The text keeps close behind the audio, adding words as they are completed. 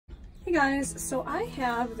Hey guys, so I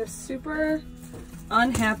have this super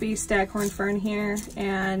unhappy Staghorn Fern here,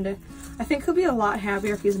 and I think he'll be a lot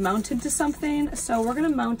happier if he's mounted to something. So we're gonna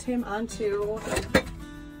mount him onto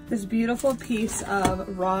this beautiful piece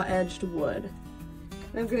of raw edged wood.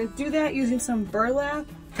 And I'm gonna do that using some burlap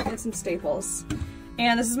and some staples.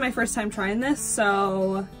 And this is my first time trying this,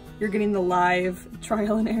 so you're getting the live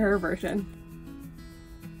trial and error version.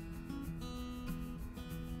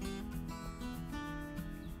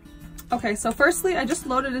 Okay, so firstly, I just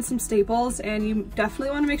loaded in some staples, and you definitely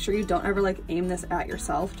want to make sure you don't ever like aim this at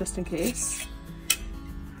yourself, just in case.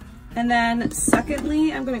 And then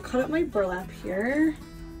secondly, I'm going to cut up my burlap here.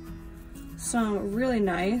 Some really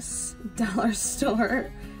nice dollar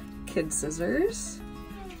store kid scissors.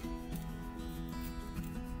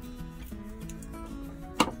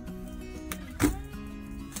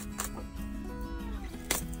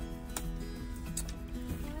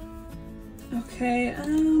 Okay,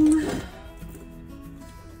 I'm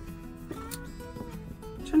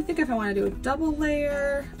trying to think if I want to do a double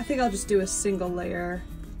layer. I think I'll just do a single layer.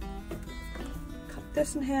 Cut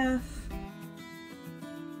this in half.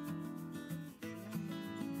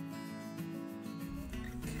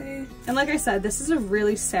 Okay, and like I said, this is a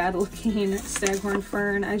really sad looking Staghorn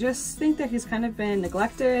Fern. I just think that he's kind of been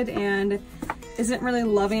neglected and isn't really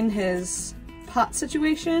loving his pot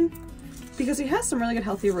situation, because he has some really good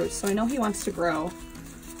healthy roots, so I know he wants to grow.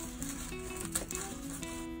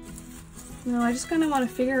 Now I just kind of want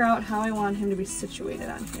to figure out how I want him to be situated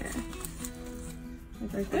on here.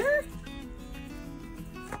 Like right there?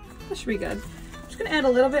 That should be good. I'm just going to add a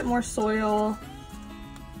little bit more soil.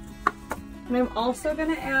 And I'm also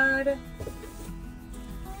going to add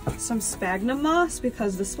some sphagnum moss,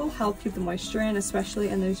 because this will help keep the moisture in, especially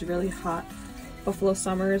in these really hot buffalo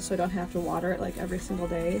summers, so I don't have to water it like every single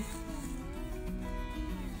day.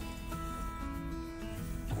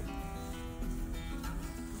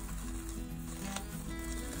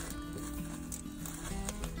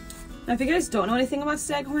 Now, if you guys don't know anything about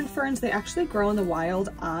Staghorn Ferns, they actually grow in the wild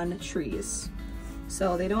on trees.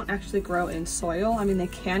 So they don't actually grow in soil. I mean, they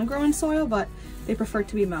can grow in soil, but they prefer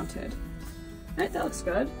to be mounted. All right, that looks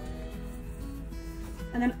good.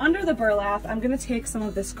 And then under the burlap, I'm gonna take some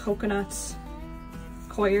of this coconut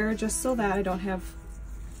coir, just so that I don't have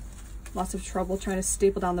lots of trouble trying to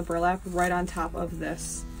staple down the burlap right on top of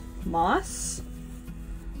this moss.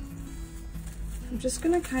 I'm just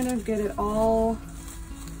gonna kind of get it all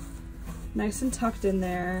nice and tucked in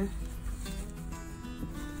there.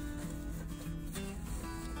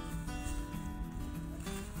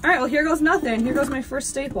 All right, well, here goes nothing. Here goes my first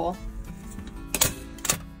staple.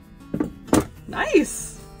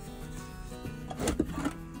 Nice.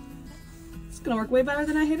 It's gonna work way better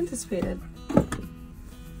than I had anticipated.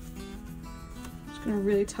 Just gonna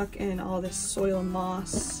really tuck in all this soil and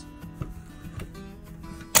moss.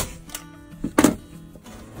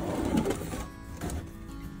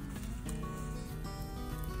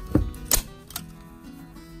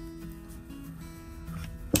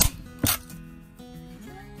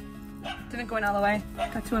 Didn't go in all the way.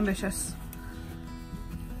 Got too ambitious.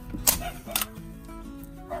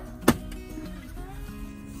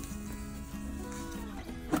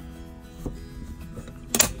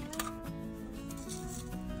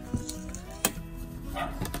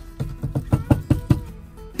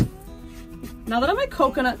 Now that my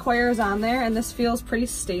coconut coir is on there and this feels pretty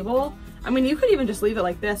stable, I mean, you could even just leave it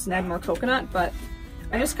like this and add more coconut, but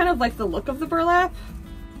I just kind of like the look of the burlap.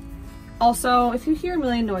 Also, if you hear a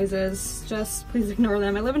million noises, just please ignore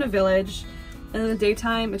them. I live in a village, and in the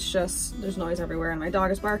daytime, it's just, there's noise everywhere, and my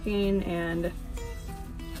dog is barking, and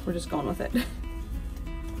we're just going with it.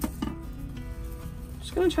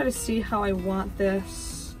 Just gonna try to see how I want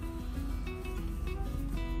this.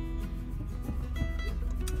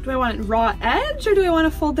 Do I want it raw edge, or do I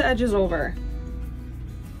want to fold the edges over?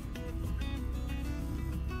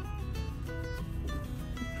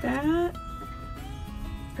 Like that.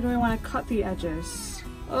 Or do I want to cut the edges?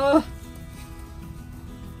 Ugh.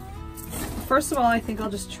 First of all, I think I'll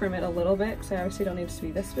just trim it a little bit, because I obviously don't need it to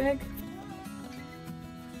be this big.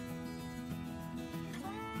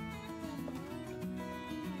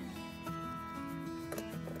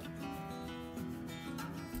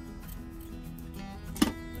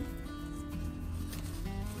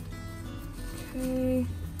 Okay.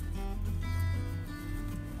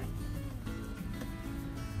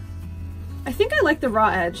 I think I like the raw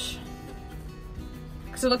edge,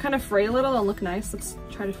 because it'll kind of fray a little and look nice. Let's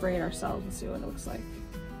try to fray it ourselves and see what it looks like.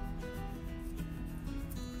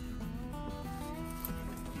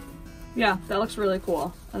 Yeah, that looks really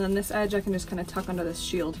cool. And then this edge I can just kind of tuck under this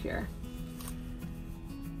shield here.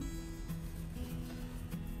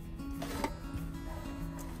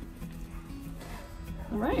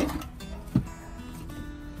 right.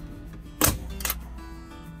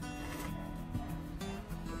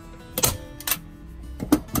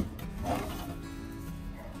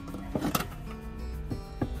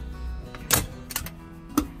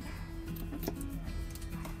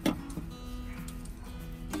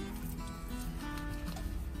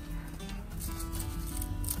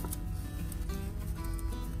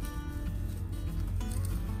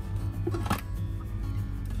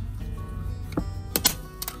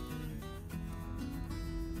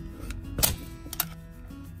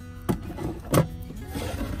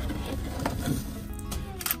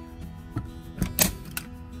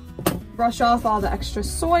 Brush off all the extra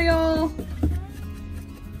soil.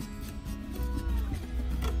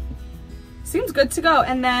 Seems good to go.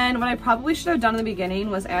 And then what I probably should have done in the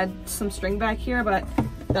beginning was add some string back here, but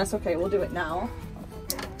that's okay, we'll do it now.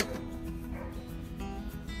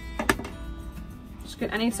 Just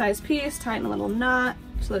get any size piece, tie it in a little knot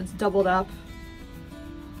so that it's doubled up.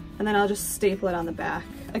 And then I'll just staple it on the back.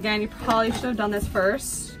 Again, you probably should have done this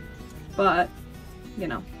first, but you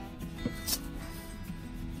know.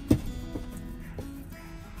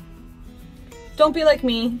 Don't be like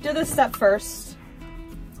me, do this step first.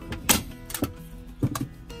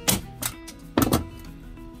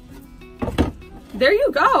 There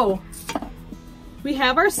you go. We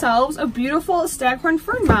have ourselves a beautiful Staghorn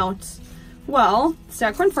Fern mount. Well,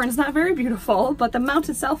 Staghorn Fern is not very beautiful, but the mount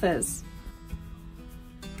itself is.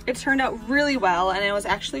 It turned out really well, and it was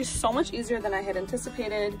actually so much easier than I had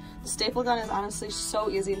anticipated. The staple gun is honestly so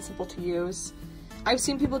easy and simple to use. I've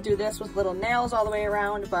seen people do this with little nails all the way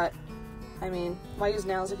around, but I mean, why use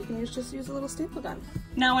nails if you can just use a little staple gun?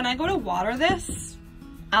 Now when I go to water this,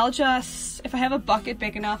 I'll just, if I have a bucket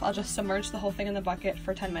big enough, I'll just submerge the whole thing in the bucket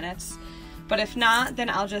for 10 minutes. But if not, then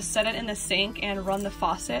I'll just set it in the sink and run the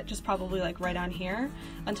faucet, just probably like right on here,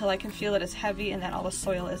 until I can feel that it's heavy and that all the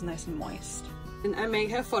soil is nice and moist. And I may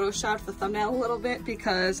have photoshopped the thumbnail a little bit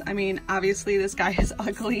because, I mean, obviously this guy is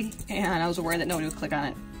ugly and I was worried that nobody would click on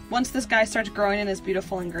it. Once this guy starts growing and is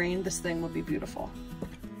beautiful and green, this thing will be beautiful.